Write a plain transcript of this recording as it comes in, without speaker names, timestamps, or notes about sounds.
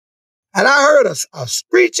and I heard a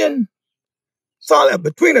screeching, something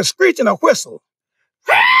between a screech and a whistle.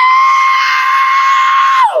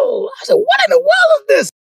 I said, what in the world is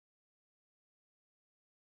this?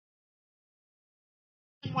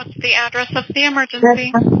 What's the address of the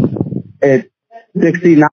emergency? It's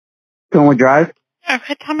 69 Comm Drive.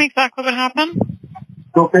 Okay, tell me exactly what happened.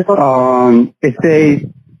 It says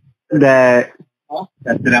that,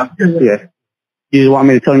 yeah. You just want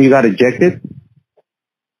me to tell him you got ejected?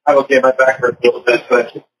 I'm okay, my back hurts a little bit,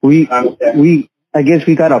 but I guess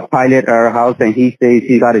we got a pilot at our house and he says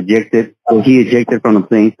he got ejected. So he ejected from the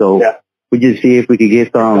plane. So yeah. We just see if we could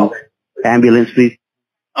get some ambulance, please.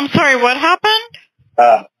 I'm sorry, what happened?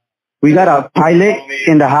 We got a pilot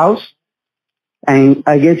in the house and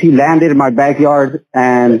I guess he landed in my backyard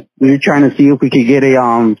and we were trying to see if we could get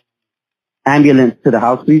a ambulance to the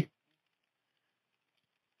house, please.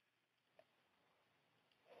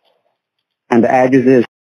 And the address is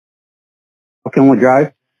Comm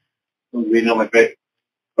Drive. We know my face.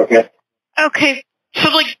 Okay. Okay. So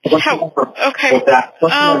like how okay. What's that?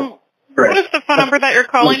 What is the phone number that you're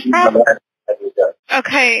calling from?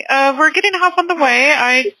 Okay, we're getting help on the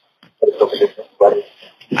way.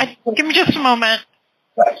 Give me just a moment.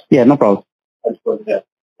 Yeah, no problem. Okay,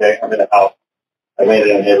 I'm in a house. I made it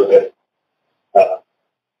in a neighborhood.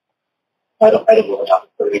 I don't know what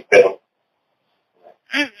happened. It's a big fail.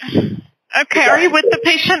 Okay, are you with the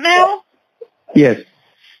patient now? Yes.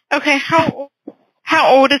 Okay, how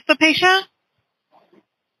old is the patient?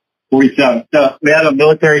 We had a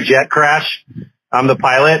military jet crash. I'm the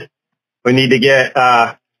pilot. We need to get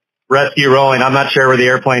rescue rolling. I'm not sure where the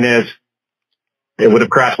airplane is. It would have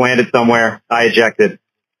crash landed somewhere. I ejected.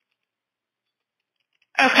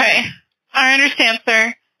 Okay, I understand,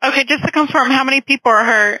 sir. Okay, just to confirm, how many people are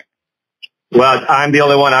hurt? Well, I'm the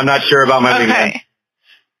only one. I'm not sure about my wingman.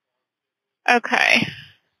 Okay.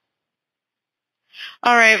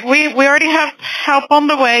 All right, we already have help on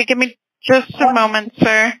the way. Give me just a moment,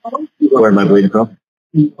 sir. Where am I bleeding from?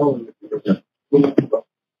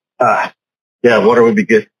 Yeah, water would be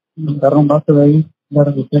good.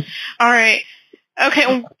 All right.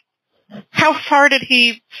 Okay, how far did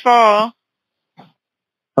he fall?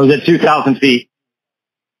 I was at 2,000 feet.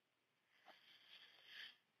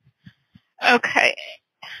 Okay.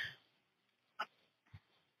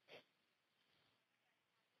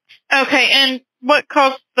 Okay, and what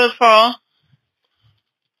caused the fall?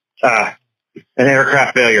 An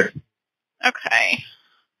aircraft failure. Okay.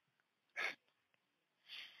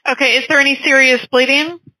 Okay, is there any serious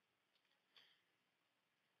bleeding?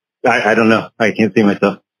 I don't know. I can't see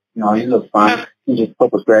myself. No, you look fine. Okay. You just a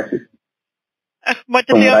couple scratches. What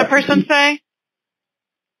did the other person say?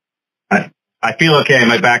 I feel okay.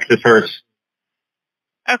 My back just hurts.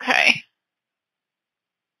 Okay.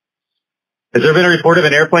 Has there been a report of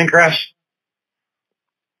an airplane crash?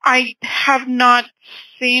 I have not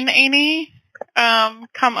seen any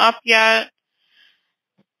come up yet.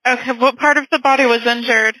 Okay, what part of the body was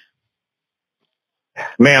injured?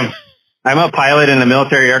 Ma'am, I'm a pilot in a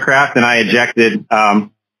military aircraft and I ejected.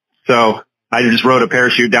 So I just rode a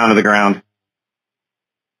parachute down to the ground.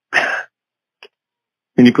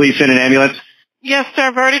 Can you please send an ambulance? Yes, sir.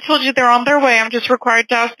 I've already told you they're on their way. I'm just required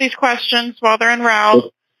to ask these questions while they're en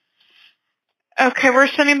route. Okay, we're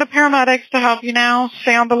sending the paramedics to help you now.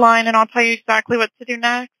 Stay on the line and I'll tell you exactly what to do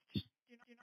next.